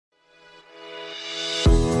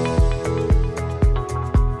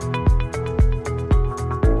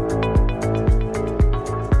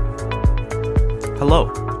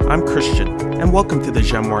I'm Christian, and welcome to the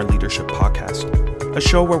Memoir Leadership Podcast, a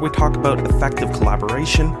show where we talk about effective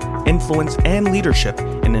collaboration, influence, and leadership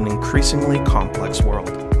in an increasingly complex world.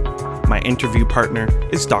 My interview partner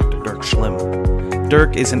is Dr. Dirk Schlimm.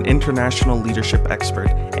 Dirk is an international leadership expert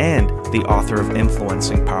and the author of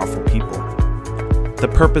Influencing Powerful People.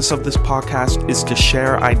 The purpose of this podcast is to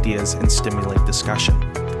share ideas and stimulate discussion,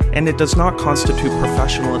 and it does not constitute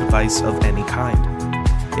professional advice of any kind.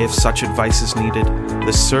 If such advice is needed,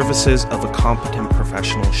 the services of a competent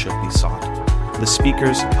professional should be sought. The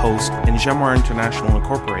speakers, host, and Memoir International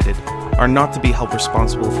Incorporated are not to be held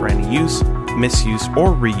responsible for any use, misuse,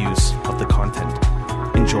 or reuse of the content.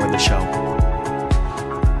 Enjoy the show.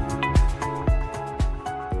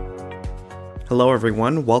 Hello,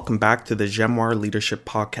 everyone. Welcome back to the Memoir Leadership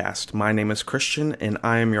Podcast. My name is Christian, and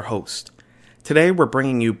I am your host. Today, we're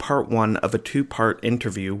bringing you part one of a two-part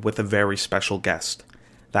interview with a very special guest.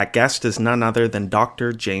 That guest is none other than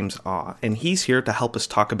Dr. James Ah, and he's here to help us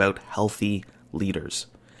talk about healthy leaders.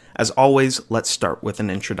 As always, let's start with an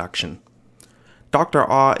introduction. Dr.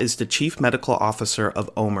 Ah is the Chief Medical Officer of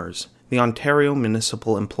OMERS, the Ontario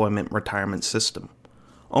Municipal Employment Retirement System.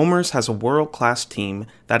 OMERS has a world-class team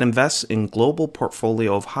that invests in global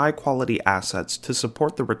portfolio of high-quality assets to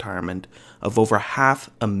support the retirement of over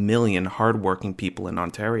 500,000 hardworking people in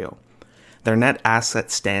Ontario. Their net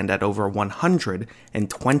assets stand at over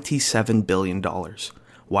 $127 billion.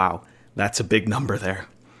 Wow, that's a big number there.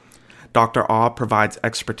 Dr. Ah provides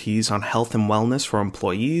expertise on health and wellness for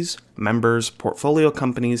employees, members, portfolio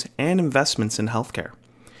companies, and investments in healthcare.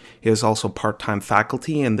 He is also part-time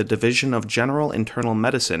faculty in the Division of General Internal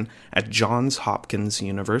Medicine at Johns Hopkins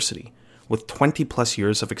University, with 20-plus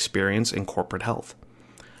years of experience in corporate health.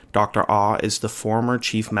 Dr. Ah is the former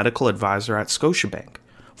Chief Medical Advisor at Scotiabank,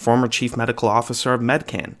 former Chief Medical Officer of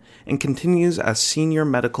Medcan, and continues as Senior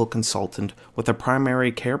Medical Consultant with a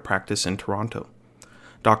primary care practice in Toronto.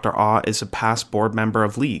 Dr. Ah is a past board member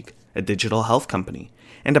of League, a digital health company,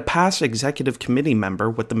 and a past executive committee member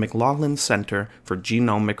with the McLaughlin Centre for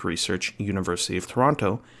Genomic Research, University of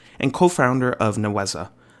Toronto, and co-founder of NWEZA,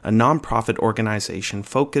 a nonprofit organization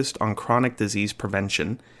focused on chronic disease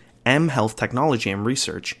prevention, health technology and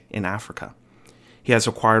research in Africa. He has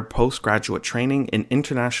acquired postgraduate training in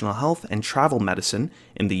international health and travel medicine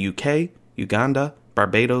in the UK, Uganda,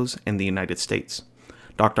 Barbados, and the United States.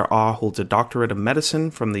 Dr. Ah holds a doctorate of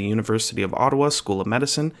medicine from the University of Ottawa School of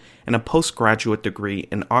Medicine and a postgraduate degree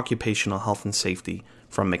in occupational health and safety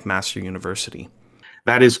from McMaster University.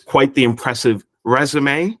 That is quite the impressive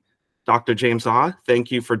resume. Dr. James Ah,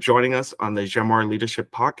 thank you for joining us on the Memoir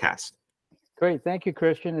Leadership Podcast. Great. Thank you,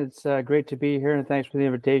 Christian. It's great to be here, and thanks for the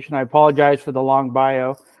invitation. I apologize for the long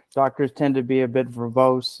bio. Doctors tend to be a bit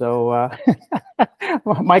verbose, so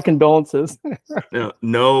my condolences.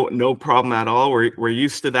 No problem at all. We're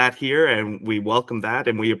used to that here, and we welcome that,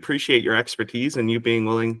 and we appreciate your expertise and you being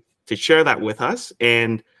willing to share that with us.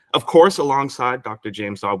 And of course, alongside Dr.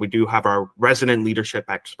 James Ah, we do have our resident leadership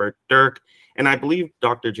expert, Dirk. And I believe,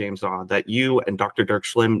 Dr. James Ah, that you and Dr. Dirk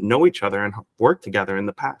Schlimm know each other and worked together in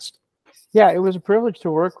the past. Yeah, it was a privilege to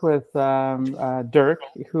work with Dirk,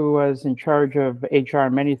 who was in charge of HR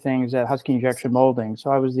and many things at Husky Injection Molding.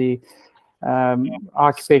 So I was the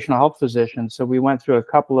occupational health physician. So we went through a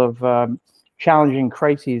couple of challenging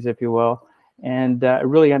crises, if you will, and it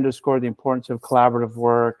really underscored the importance of collaborative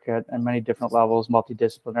work at many different levels,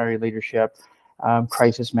 multidisciplinary leadership,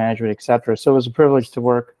 crisis management, et cetera. So it was a privilege to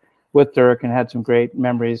work with Dirk and had some great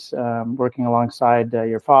memories working alongside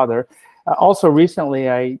your father. Also,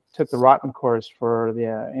 recently, I took the Rotman course for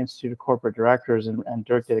the Institute of Corporate Directors, and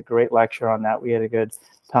Dirk did a great lecture on that. We had a good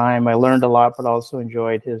time. I learned a lot, but also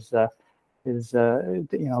enjoyed his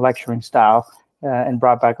lecturing style, and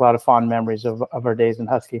brought back a lot of fond memories of our days in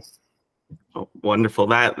Husky. Oh, wonderful.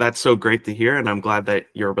 That's so great to hear, and I'm glad that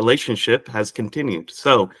your relationship has continued.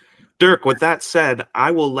 So, Dirk, with that said,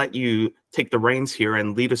 I will let you take the reins here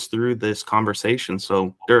and lead us through this conversation.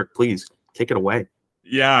 So, Dirk, please take it away.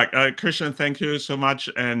 Yeah, Christian, thank you so much.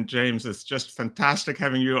 And James, it's just fantastic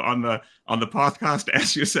having you on the podcast.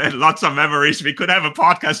 As you said, lots of memories. We could have a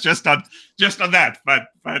podcast just on that. But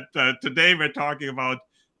today we're talking about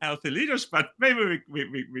healthy leaders. But maybe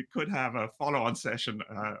we could have a follow-on session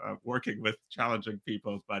working with challenging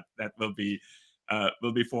people. But that will be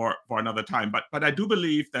for another time. But I do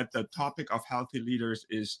believe that the topic of healthy leaders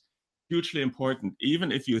is hugely important.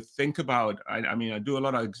 Even if you think about, I mean, I do a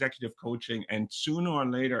lot of executive coaching, and sooner or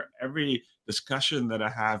later, every discussion that I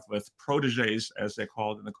have with proteges, as they're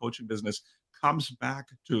called in the coaching business, comes back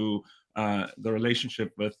to the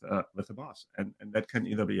relationship with the boss, and that can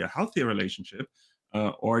either be a healthy relationship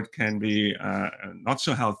or it can be not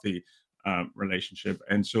so healthy. relationship.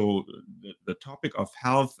 And so the topic of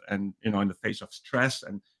health and, in the face of stress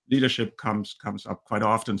and leadership comes up quite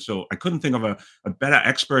often. So I couldn't think of a better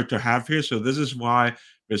expert to have here. So this is why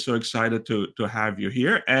we're so excited to have you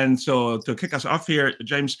here. And so to kick us off here,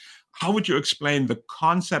 James, how would you explain the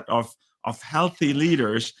concept of healthy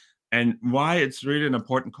leaders and why it's really an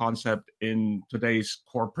important concept in today's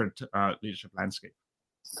corporate leadership landscape?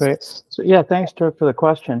 Great. So yeah, thanks, Dirk, for the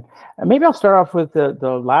question. Maybe I'll start off with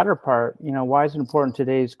the latter part. Why is it important in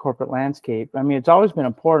today's corporate landscape? I mean, it's always been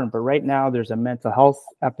important, but right now there's a mental health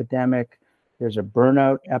epidemic, there's a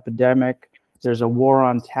burnout epidemic, there's a war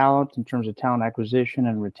on talent in terms of talent acquisition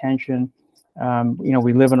and retention.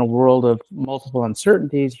 We live in a world of multiple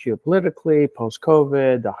uncertainties geopolitically,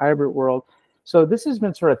 post-COVID, the hybrid world. So this has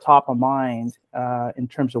been sort of top of mind in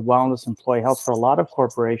terms of wellness, employee health for a lot of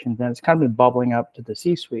corporations, and it's kind of been bubbling up to the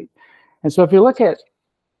C-suite. And so if you look at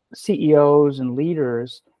CEOs and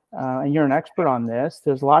leaders, and you're an expert on this,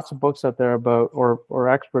 there's lots of books out there about, or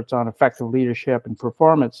experts on effective leadership and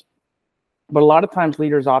performance. But a lot of times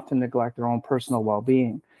leaders often neglect their own personal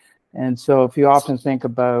well-being. And so if you often think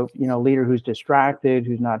about, a leader who's distracted,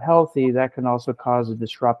 who's not healthy, that can also cause a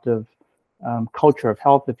disruptive culture of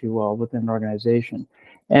health, if you will, within an organization.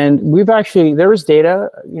 And there is data,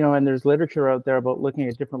 and there's literature out there about looking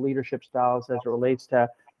at different leadership styles as it relates to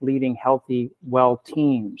leading healthy, well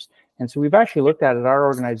teams. And so we've actually looked at our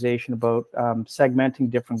organization about segmenting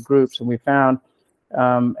different groups, and we found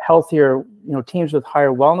healthier, teams with higher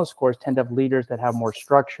wellness scores tend to have leaders that have more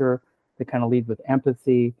structure, they kind of lead with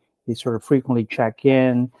empathy, they sort of frequently check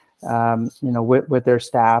in, with their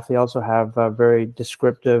staff. They also have very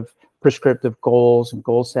prescriptive goals and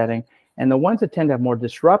goal setting. And the ones that tend to have more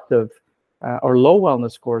disruptive or low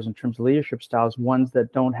wellness scores in terms of leadership styles, ones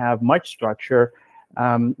that don't have much structure,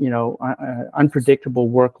 unpredictable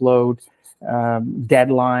workload,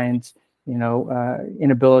 deadlines,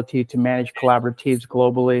 inability to manage collaboratives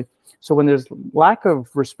globally. So when there's lack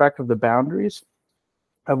of respect of the boundaries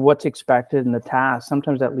of what's expected in the task,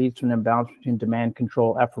 sometimes that leads to an imbalance between demand,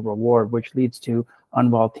 control, effort, reward, which leads to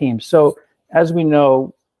unwell teams. So as we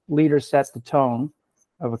know, leaders set the tone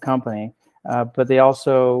of a company, but they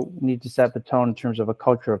also need to set the tone in terms of a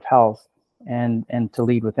culture of health and to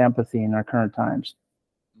lead with empathy in our current times.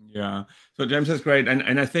 Yeah. So James, that's great.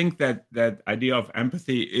 And I think that idea of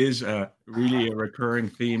empathy is really a recurring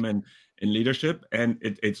theme in leadership. And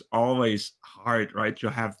it's always hard, right? You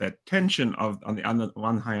have that tension of, on the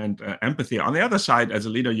one hand, empathy. On the other side, as a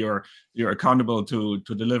leader, you're accountable to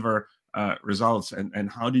deliver results.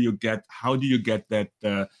 And how do you get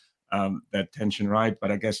that that tension right?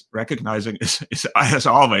 But I guess recognizing is as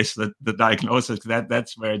always the diagnosis.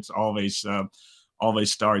 That's where it's always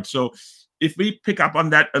starts. So if we pick up on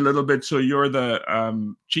that a little bit, so you're the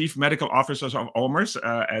chief medical officer of OMERS,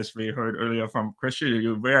 as we heard earlier from Christian.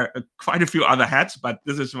 You wear quite a few other hats, but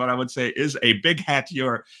this is what I would say is a big hat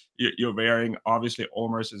you're wearing. Obviously,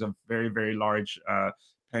 OMERS is a very, very large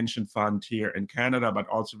pension fund here in Canada, but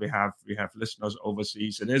also we have listeners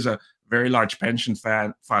overseas. It is a very large pension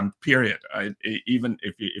fund. Period. Even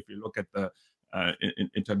if you look at the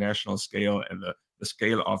international scale and the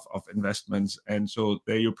scale of investments, and so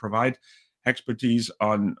there you provide expertise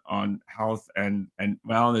on health and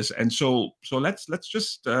wellness. And so let's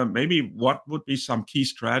just maybe what would be some key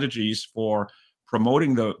strategies for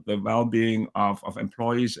promoting the well-being of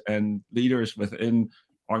employees and leaders within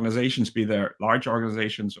organizations, be they large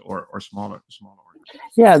organizations or smaller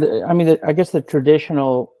organizations? Yeah, I guess the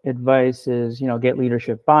traditional advice is, get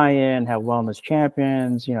leadership buy-in, have wellness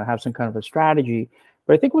champions, have some kind of a strategy.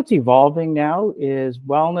 But I think what's evolving now is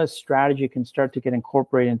wellness strategy can start to get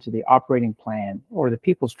incorporated into the operating plan or the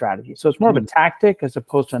people strategy. So it's more of a tactic as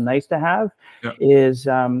opposed to a nice to have. Yeah. Is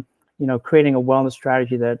creating a wellness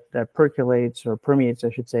strategy that percolates or permeates, I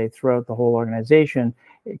should say, throughout the whole organization.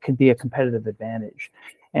 It could be a competitive advantage.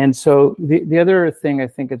 And so the other thing I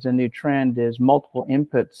think is a new trend is multiple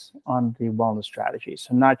inputs on the wellness strategy.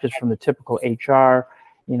 So not just from the typical HR,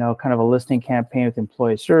 kind of a listening campaign with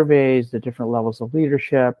employee surveys, the different levels of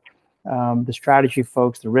leadership, the strategy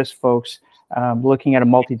folks, the risk folks, looking at a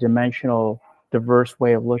multidimensional, diverse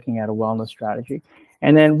way of looking at a wellness strategy.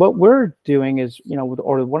 And then what we're doing is,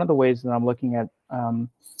 one of the ways that I'm looking at,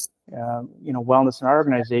 wellness in our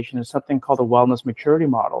organization is something called a wellness maturity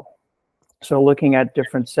model. So looking at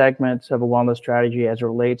different segments of a wellness strategy as it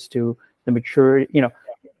relates to the maturity,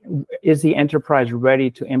 is the enterprise ready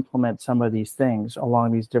to implement some of these things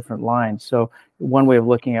along these different lines? So one way of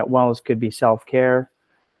looking at wellness could be self-care.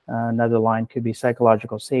 Another line could be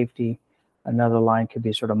psychological safety. Another line could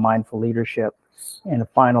be sort of mindful leadership. And a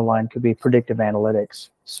final line could be predictive analytics.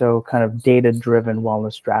 So kind of data-driven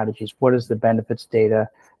wellness strategies. What is the benefits data,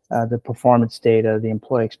 the performance data, the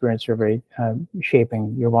employee experience survey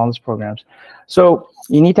shaping your wellness programs? So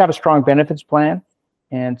you need to have a strong benefits plan.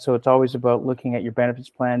 And so it's always about looking at your benefits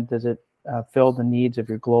plan. Does it fill the needs of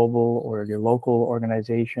your global or your local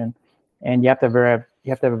organization? And you have to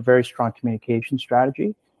have a very strong communication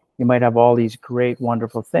strategy. You might have all these great,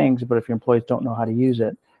 wonderful things, but if your employees don't know how to use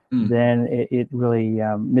it, then it really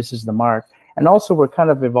misses the mark. And also, we're kind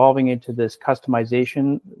of evolving into this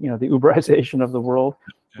customization, the Uberization of the world,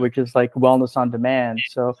 which is like wellness on demand.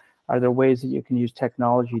 So are there ways that you can use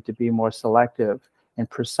technology to be more selective and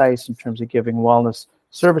precise in terms of giving wellness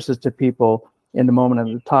services to people in the moment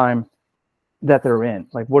of the time that they're in?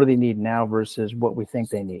 Like, what do they need now versus what we think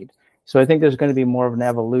they need? So I think there's going to be more of an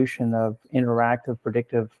evolution of interactive,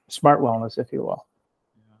 predictive, smart wellness, if you will.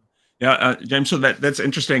 Yeah, James. So that's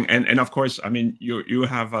interesting, and of course, I mean, you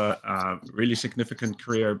have a really significant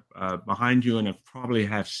career behind you, and have probably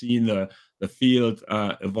have seen the field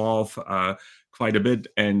evolve quite a bit.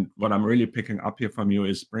 And what I'm really picking up here from you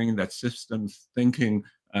is bringing that systems thinking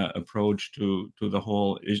approach to the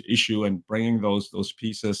whole issue, and bringing those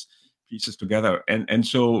pieces together. And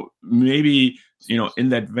so maybe, in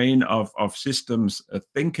that vein of systems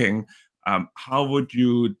thinking. How would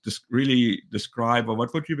you really describe, or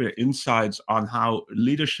what would be the insights on how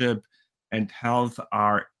leadership and health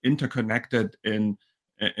are interconnected in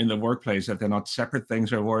the workplace? That they're not separate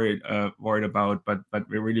things we're worried about, but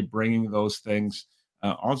we're really bringing those things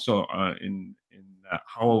also in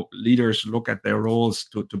how leaders look at their roles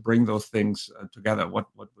to bring those things together. What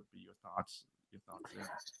would be your thoughts there?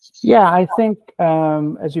 Yeah, I think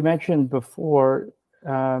as you mentioned before.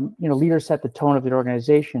 Leaders set the tone of the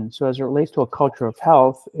organization. So as it relates to a culture of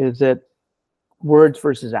health, is it words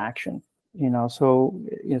versus action? So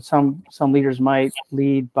some leaders might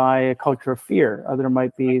lead by a culture of fear. Other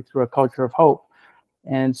might be through a culture of hope.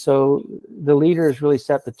 And so the leaders really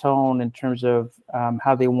set the tone in terms of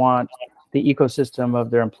how they want the ecosystem of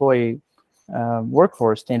their employee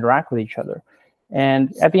workforce to interact with each other.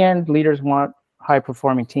 And at the end, leaders want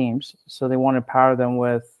high-performing teams. So they want to empower them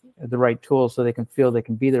with the right tools so they can feel they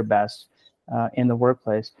can be their best in the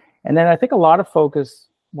workplace. And then I think a lot of focus,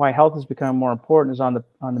 why health has become more important, is on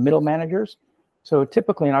the middle managers. So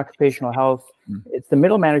typically in occupational health, it's the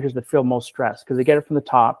middle managers that feel most stressed because they get it from the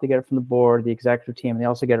top, they get it from the board, the executive team, and they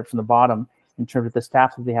also get it from the bottom in terms of the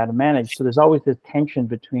staff that they had to manage. So there's always this tension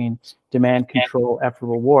between demand, control, effort,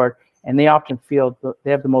 reward, and they often feel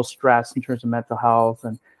they have the most stress in terms of mental health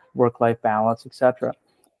and work-life balance, et cetera.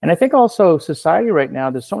 And I think also society right now,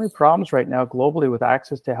 there's so many problems right now globally with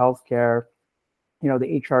access to healthcare,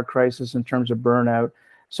 the HR crisis in terms of burnout.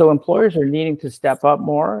 So employers are needing to step up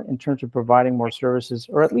more in terms of providing more services,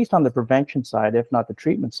 or at least on the prevention side, if not the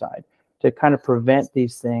treatment side, to kind of prevent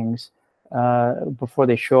these things before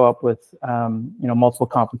they show up with multiple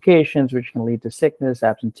complications, which can lead to sickness,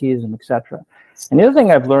 absenteeism, et cetera. And the other thing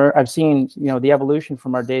I've seen, the evolution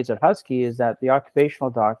from our days at Husky is that the occupational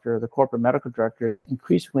doctor, the corporate medical director, is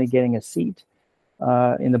increasingly getting a seat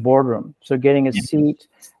in the boardroom. So getting a seat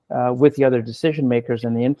with the other decision makers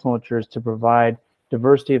and the influencers to provide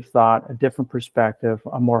diversity of thought, a different perspective,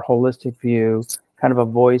 a more holistic view, kind of a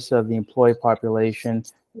voice of the employee population,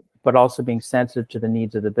 but also being sensitive to the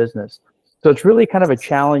needs of the business. So it's really kind of a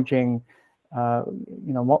challenging, a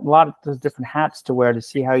lot of those different hats to wear to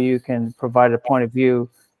see how you can provide a point of view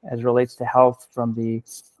as it relates to health from the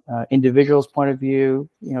individual's point of view,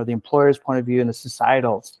 the employer's point of view, and the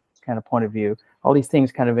societal kind of point of view. All these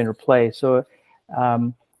things kind of interplay. So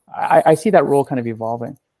I see that role kind of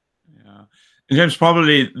evolving. Yeah. And James,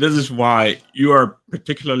 probably this is why you are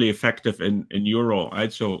particularly effective in your role,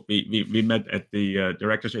 right? So we met at the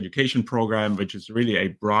Director's Education Program, which is really a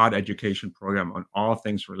broad education program on all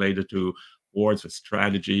things related to boards with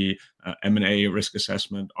strategy, M&A, risk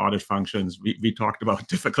assessment, audit functions. We talked about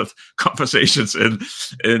difficult conversations in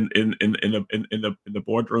the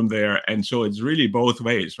boardroom there, and so it's really both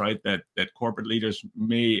ways, right? That corporate leaders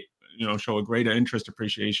may show a greater interest,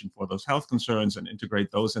 appreciation for those health concerns and integrate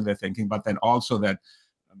those in their thinking, but then also that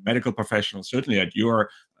medical professionals, certainly at your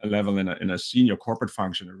level in a senior corporate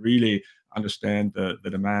function, really understand the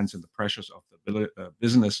demands and the pressures of the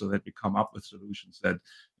business, so that we come up with solutions that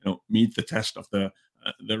meet the test of the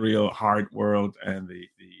real hard world and the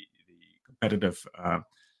competitive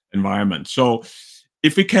environment. So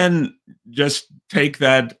if we can just take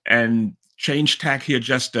that and change tack here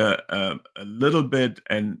just a little bit,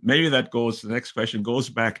 and maybe the next question goes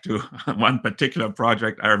back to one particular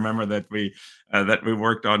project I remember that we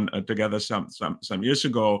worked on together some years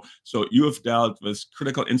ago. So you have dealt with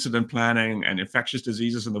critical incident planning and infectious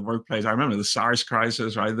diseases in the workplace. I remember the SARS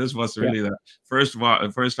crisis, right? This was really the first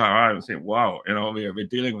time I was saying, wow, we're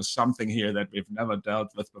dealing with something here that we've never dealt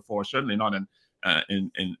with before. Certainly not in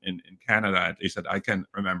Canada, at least that I can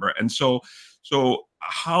remember. And so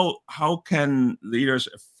how can leaders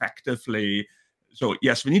effectively? So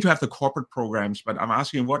yes, we need to have the corporate programs, but I'm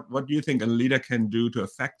asking, what do you think a leader can do to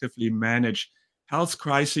effectively manage health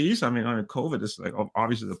crises? I mean, COVID is like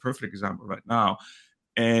obviously the perfect example right now,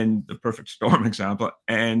 and the perfect storm example.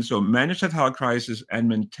 And so manage that health crisis and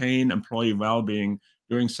maintain employee well-being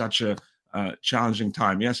during such a challenging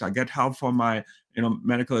time. Yes, I get help from my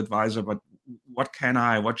medical advisor, but what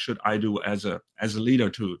should I do as a leader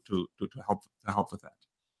to help with that?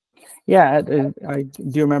 Yeah, I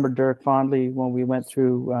do remember Dirk fondly when we went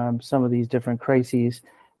through some of these different crises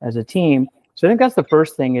as a team. So I think that's the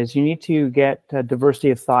first thing is you need to get diversity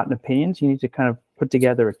of thought and opinions. You need to kind of put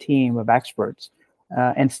together a team of experts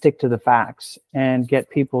and stick to the facts and get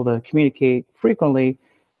people to communicate frequently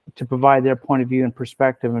to provide their point of view and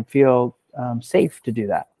perspective and feel safe to do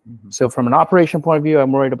that. Mm-hmm. So from an operation point of view,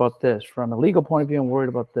 I'm worried about this. From a legal point of view, I'm worried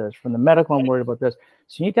about this. From the medical, I'm worried about this.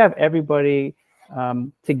 So you need to have everybody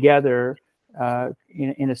together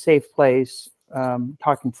in a safe place,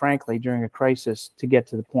 talking frankly during a crisis to get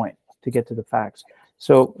to the point, to get to the facts.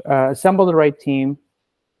 So assemble the right team.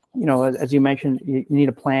 As you mentioned, you need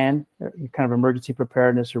a plan, kind of emergency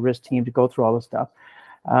preparedness or risk team to go through all this stuff.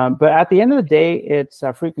 But at the end of the day, it's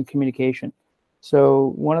frequent communication.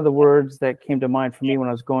 So one of the words that came to mind for me when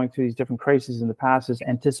I was going through these different crises in the past is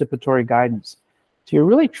anticipatory guidance. So you're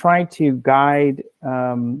really trying to guide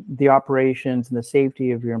the operations and the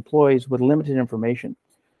safety of your employees with limited information.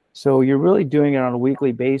 So you're really doing it on a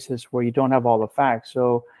weekly basis where you don't have all the facts.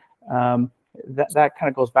 So that kind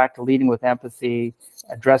of goes back to leading with empathy,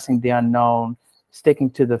 addressing the unknown, sticking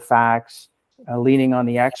to the facts, leaning on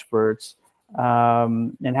the experts,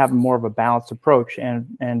 and having more of a balanced approach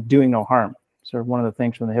and doing no harm. So one of the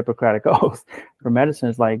things from the Hippocratic Oath for medicine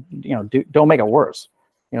is like, don't make it worse,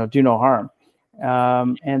 do no harm.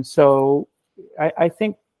 And so I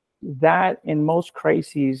think that in most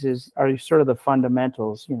crises are sort of the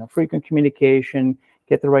fundamentals, frequent communication,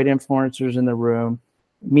 get the right influencers in the room,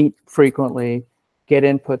 meet frequently, get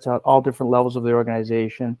inputs at all different levels of the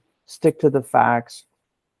organization, stick to the facts,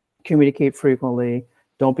 communicate frequently,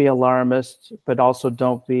 don't be alarmist, but also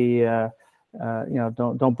don't be,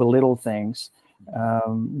 don't belittle things.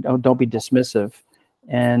 Don't be dismissive.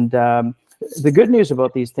 And the good news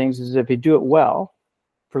about these things is if you do it well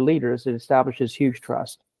for leaders, it establishes huge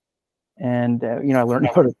trust. And, I learned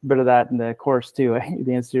a bit of that in the course too,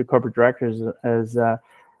 the Institute of Corporate Directors, as,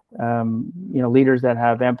 leaders that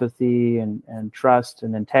have empathy and trust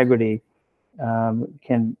and integrity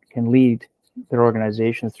can lead their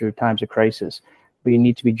organizations through times of crisis. But you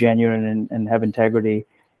need to be genuine and have integrity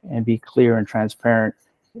and be clear and transparent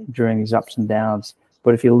during these ups and downs.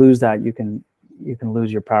 But if you lose that, you can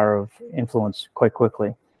lose your power of influence quite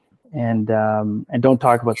quickly. And don't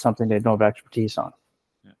talk about something they don't have expertise on.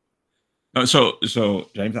 Yeah. So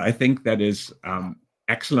James, I think that is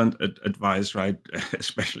excellent advice, right?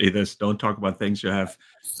 Especially this: don't talk about things you have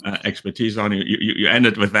expertise on. You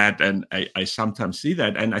ended with that, and I sometimes see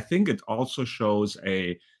that, and I think it also shows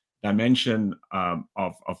a dimension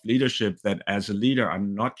of leadership that as a leader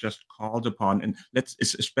I'm not just called upon, and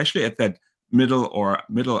especially at that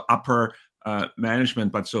middle upper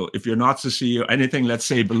management. But so if you're not the CEO, anything let's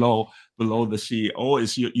say below the CEO,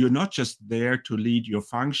 is you're not just there to lead your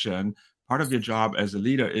function. Part of your job as a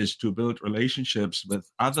leader is to build relationships with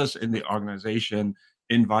others in the organization,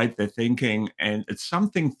 invite their thinking, and it's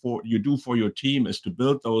something you do for your team is to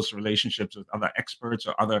build those relationships with other experts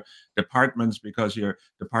or other departments, because your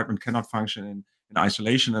department cannot function in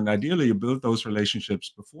isolation. And ideally, you build those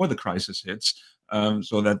relationships before the crisis hits,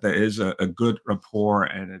 so that there is a good rapport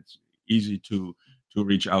and it's easy to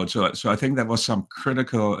reach out. So I think that was some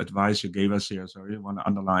critical advice you gave us here. So I really want to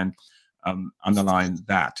underline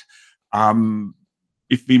that.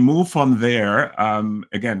 If we move from there,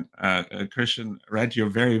 again, Christian read your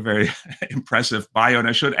very, very impressive bio, and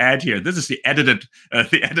I should add here, this is the edited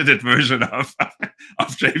version of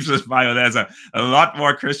James's bio. There's a lot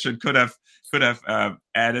more Christian could have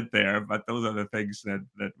added there, but those are the things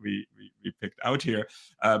that we picked out here.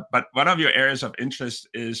 But one of your areas of interest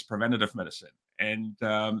is preventative medicine, and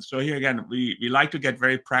so here again, we like to get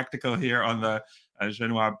very practical here on the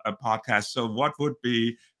Genoa podcast. So what would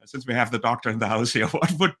be, since we have the doctor in the house here,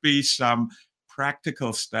 what would be some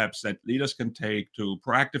practical steps that leaders can take to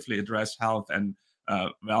proactively address health and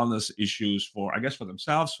wellness issues for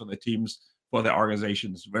themselves, for their teams, for their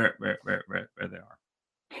organizations, where they are?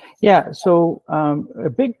 Yeah, so a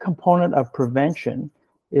big component of prevention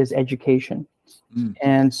is education.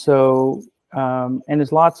 And so, and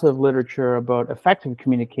there's lots of literature about effective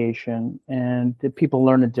communication, and that people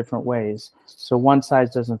learn in different ways. So one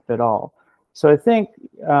size doesn't fit all. So I think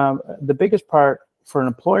the biggest part for an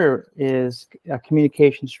employer is a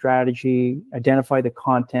communication strategy, identify the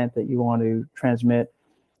content that you want to transmit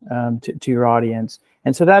to your audience.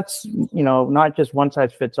 And so that's, not just one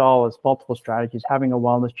size fits all, it's multiple strategies, having a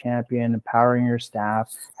wellness champion, empowering your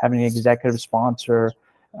staff, having an executive sponsor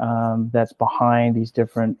that's behind these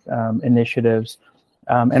different initiatives.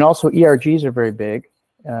 And also ERGs are very big,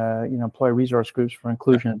 employee resource groups for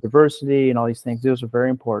inclusion and diversity and all these things. Those are very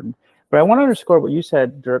important. But I want to underscore what you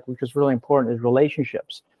said, Dirk, which is really important, is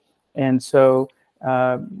relationships. And so,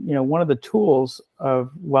 one of the tools of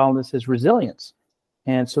wellness is resilience.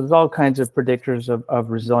 And so there's all kinds of predictors of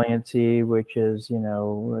resiliency, which is,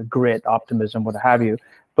 grit, optimism, what have you.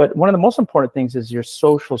 But one of the most important things is your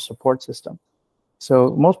social support system.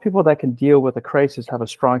 So most people that can deal with a crisis have a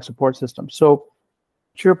strong support system. So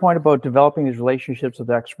to your point about developing these relationships with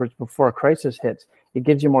experts before a crisis hits, it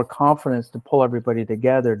gives you more confidence to pull everybody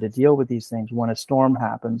together to deal with these things when a storm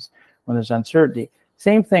happens, when there's uncertainty.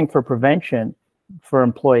 Same thing for prevention. For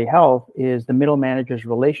employee health is the middle manager's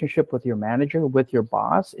relationship with your manager, with your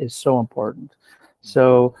boss, is so important.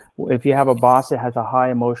 So if you have a boss that has a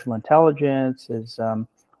high emotional intelligence, is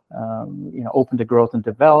open to growth and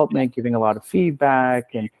development, giving a lot of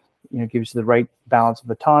feedback, and gives you the right balance of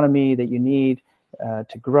autonomy that you need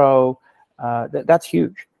to grow, that's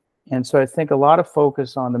huge. And so I think a lot of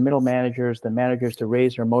focus on the middle managers, the managers, to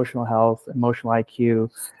raise their emotional health, emotional IQ,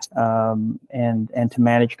 and to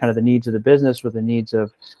manage kind of the needs of the business with the needs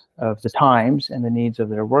of the times and the needs of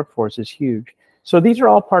their workforce is huge. So these are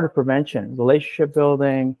all part of prevention: relationship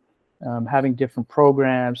building, having different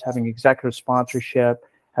programs, having executive sponsorship,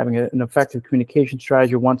 having an effective communication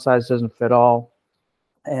strategy. One size doesn't fit all.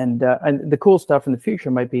 And the cool stuff in the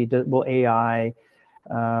future might be, will AI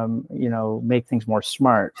make things more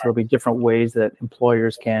smart? So there'll be different ways that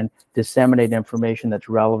employers can disseminate information that's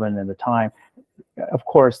relevant in the time. Of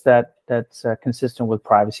course, that's consistent with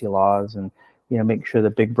privacy laws, and make sure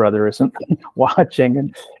that Big Brother isn't watching.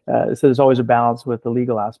 And so there's always a balance with the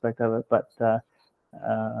legal aspect of it. But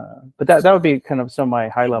that would be kind of some of my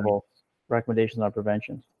high level recommendations on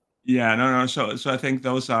prevention. Yeah, no. So I think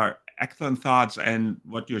those are excellent thoughts, and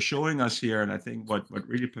what you're showing us here, and I think what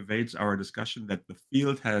really pervades our discussion, that the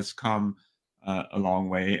field has come a long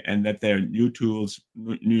way, and that there are new tools,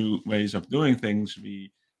 new ways of doing things.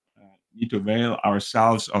 We need to avail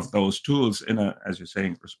ourselves of those tools in a, as you're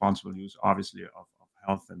saying, responsible use, obviously, of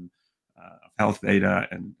health and health data,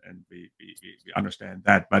 and we understand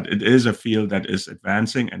that. But it is a field that is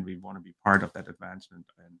advancing, and we want to be part of that advancement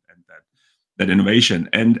and that innovation.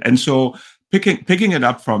 And so picking it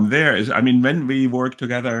up from there is, when we worked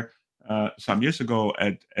together some years ago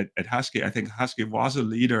at Husky, I think Husky was a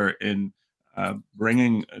leader in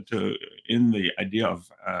bringing in the idea of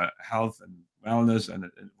health and wellness, and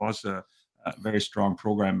it was a very strong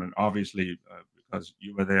program. And obviously, because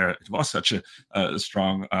you were there, it was such a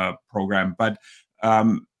strong program. But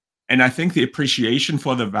and I think the appreciation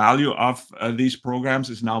for the value of these programs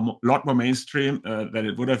is now a lot more mainstream than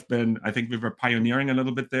it would have been. I think we were pioneering a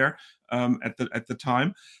little bit there at the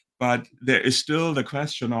time. But there is still the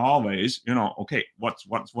question always, okay, what's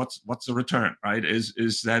the return, right?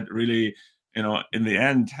 Is that really, in the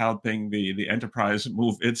end, helping the enterprise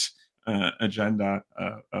move its agenda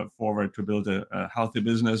forward to build a healthy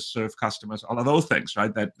business, serve customers, all of those things,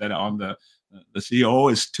 right? That are on the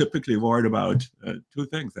CEO is typically worried about two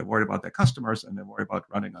things. They're worried about their customers, and they're worried about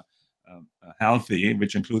running a healthy,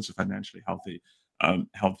 which includes a financially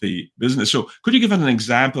healthy business. So could you give us an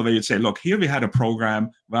example where you'd say, look, here we had a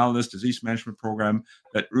program, wellness, disease management program,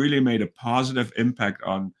 that really made a positive impact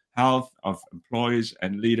on health of employees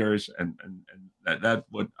and leaders, and I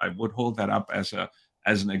would hold that up as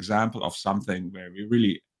an example of something where we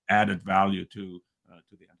really added value to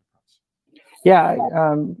the enterprise. Yeah.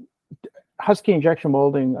 Husky Injection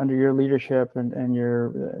Molding, under your leadership and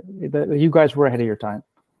you guys were ahead of your time.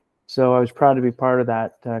 So I was proud to be part of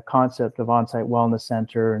that concept of on-site wellness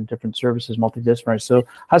center and different services, multidisciplinary. So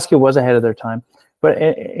Husky was ahead of their time. But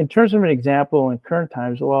in terms of an example in current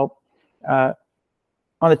times, on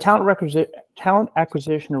the talent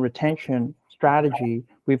acquisition and retention strategy,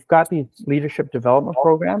 we've got these leadership development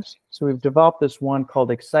programs. So we've developed this one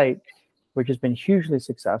called Excite, which has been hugely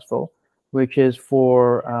successful, which is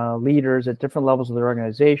for leaders at different levels of their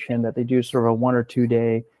organization that they do sort of a 1 or 2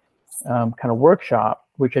 day kind of workshop,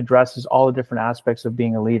 which addresses all the different aspects of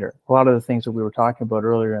being a leader. A lot of the things that we were talking about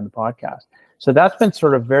earlier in the podcast. So that's been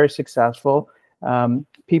sort of very successful.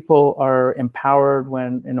 People are empowered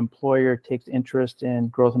when an employer takes interest in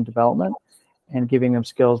growth and development and giving them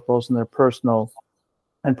skills both in their personal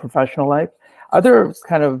and professional life. Other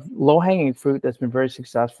kind of low-hanging fruit that's been very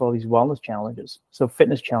successful, these wellness challenges, so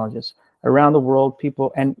fitness challenges around the world,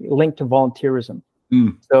 people, and linked to volunteerism.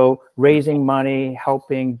 So raising money,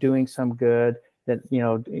 helping, doing some good, that, you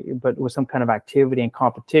know, but with some kind of activity and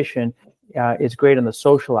competition is great in the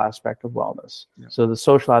social aspect of wellness. Yeah. So the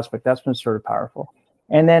social aspect, that's been sort of powerful.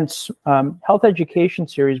 And then health education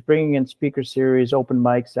series, bringing in speaker series, open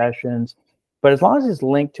mic sessions, but as long as it's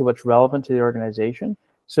linked to what's relevant to the organization.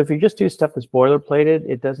 So if you just do stuff that's boilerplated,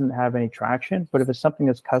 it doesn't have any traction. But if it's something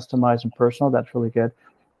that's customized and personal, that's really good.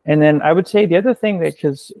 And then I would say the other thing that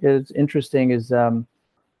is interesting is, I don't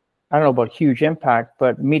know about huge impact,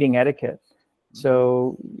 but meeting etiquette.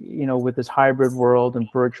 So, you know, with this hybrid world and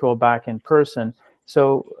virtual back in person.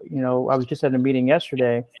 So, you know, I was just at a meeting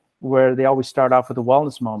yesterday where they always start off with a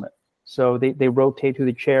wellness moment. So they rotate who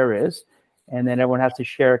the chair is, and then everyone has to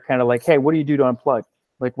share kind of like, hey, what do you do to unplug?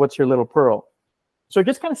 Like, what's your little pearl? So it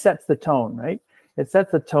just kind of sets the tone, right? It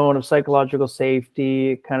sets the tone of psychological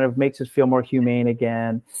safety. It kind of makes us feel more humane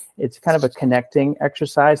again. It's kind of a connecting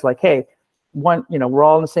exercise. Like, hey, you know, we're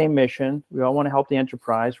all on the same mission. We all want to help the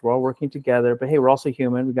enterprise. We're all working together. But hey, we're also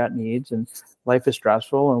human. We got needs, and life is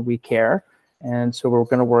stressful, and we care. And so we're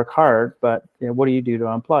going to work hard. But you know, what do you do to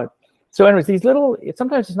unplug? So, anyways, these little.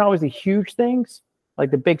 Sometimes it's not always the huge things,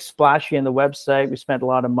 like the big splashy in the website. We spent a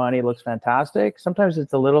lot of money. It looks fantastic. Sometimes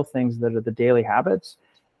it's the little things that are the daily habits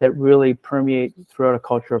that really permeate throughout a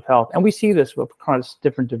culture of health. And we see this across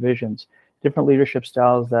different divisions, different leadership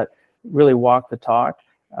styles that really walk the talk.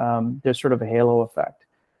 There's sort of a halo effect.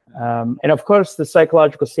 And of course, the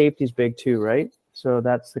psychological safety is big too, right? So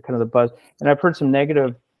that's the kind of the buzz. And I've heard some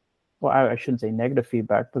negative, well, I shouldn't say negative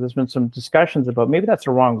feedback, but there's been some discussions about, maybe that's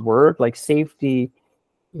the wrong word, like safety,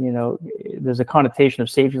 you know, there's a connotation of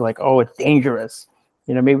safety like, oh, it's dangerous.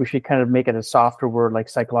 You know, maybe we should kind of make it a softer word like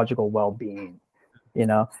psychological well-being. You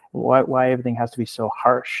know, why everything has to be so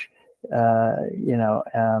harsh, you know.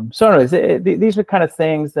 So anyways, these are kind of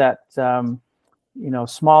things that, you know,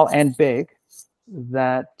 small and big,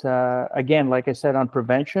 that, again, like I said, on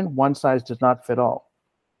prevention, one size does not fit all.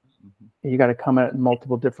 You got to come at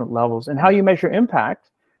multiple different levels. And how you measure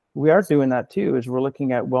impact, we are doing that too, is we're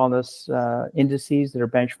looking at wellness indices that are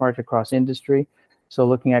benchmarked across industry. So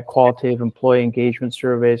looking at qualitative employee engagement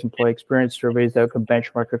surveys, employee experience surveys that can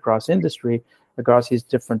benchmark across industry, across these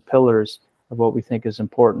different pillars of what we think is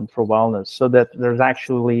important for wellness, so that there's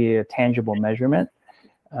actually a tangible measurement,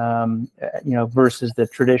 you know, versus the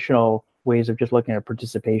traditional ways of just looking at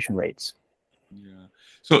participation rates. Yeah.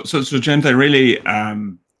 So James, I really,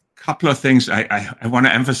 couple of things I want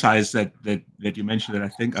to emphasize that you mentioned that I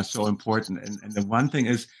think are so important. And the one thing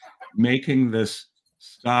is making this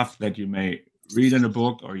stuff that you may read in a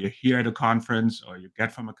book, or you hear at a conference, or you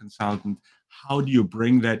get from a consultant, how do you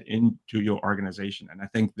bring that into your organization? And I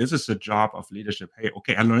think this is the job of leadership. Hey,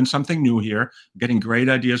 okay, I learned something new here. I'm getting great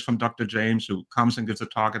ideas from Dr. James, who comes and gives a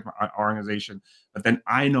talk at my organization. But then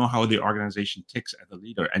I know how the organization ticks as a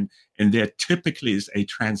leader. And there typically is a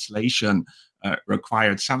translation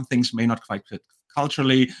required. Some things may not quite fit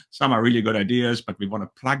culturally. Some are really good ideas, but we want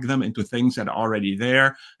to plug them into things that are already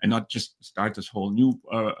there and not just start this whole new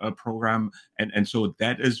program. And so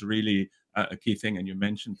that is really a key thing. And you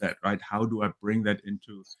mentioned that, right? How do I bring that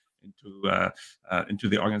into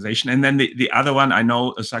the organization? And then the other one, I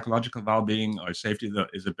know psychological well-being or safety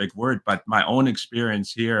is a big word, but my own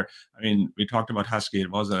experience here, I mean, we talked about Husky.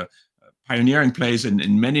 It was a pioneering place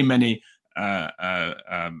in many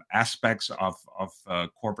aspects of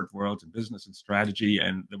corporate world and business and strategy,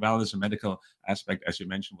 and the wellness and medical aspect, as you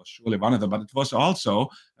mentioned, was surely one of them. But it was also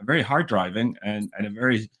a very hard driving and a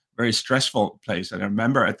very, very stressful place. And I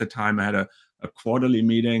remember at the time I had a quarterly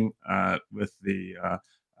meeting with the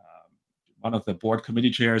one of the board committee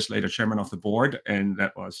chairs, later chairman of the board, and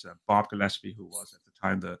that was Bob Gillespie, who was at the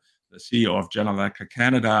time the CEO of General Electric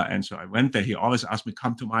Canada. And so I went there. He always asked me,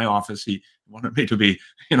 come to my office. He wanted me to be,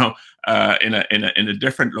 you know, in a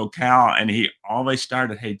different locale. And he always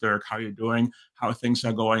started, hey, Dirk, how are you doing? How things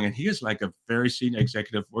are going? And he is like a very senior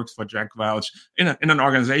executive, works for Jack Welch in an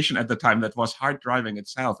organization at the time that was hard driving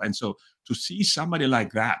itself. And so to see somebody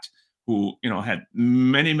like that, who, you know, had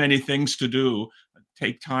many things to do,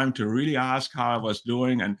 take time to really ask how I was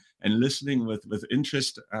doing and listening with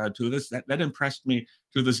interest to this. That impressed me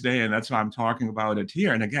to this day, and that's why I'm talking about it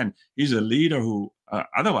here. And again, he's a leader who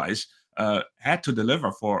otherwise had to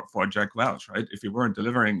deliver for Jack Welch, right? If you weren't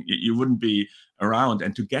delivering, you wouldn't be around.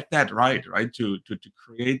 And to get that right, to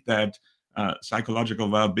create that psychological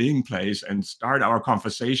well-being place and start our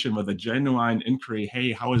conversation with a genuine inquiry.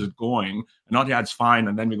 Hey, how is it going? And not, yeah, it's fine,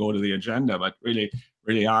 and then we go to the agenda, but really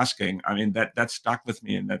asking. I mean, that stuck with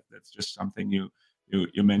me, and that's just something you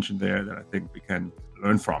mentioned there that I think we can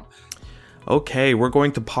learn from. Okay, we're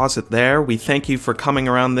going to pause it there. We thank you for coming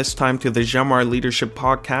around this time to the Jamuar Leadership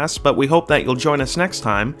Podcast, but we hope that you'll join us next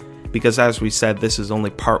time, because as we said, this is only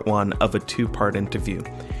part 1 of a 2-part interview.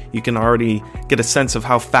 You can already get a sense of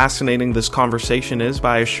how fascinating this conversation is, but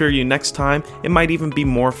I assure you next time it might even be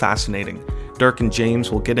more fascinating. Dirk and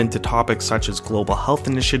James will get into topics such as global health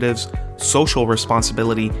initiatives, social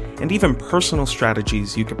responsibility, and even personal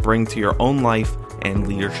strategies you could bring to your own life and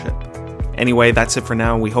leadership. Anyway, that's it for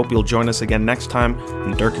now. We hope you'll join us again next time,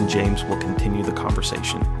 and Dirk and James will continue the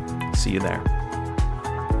conversation. See you there.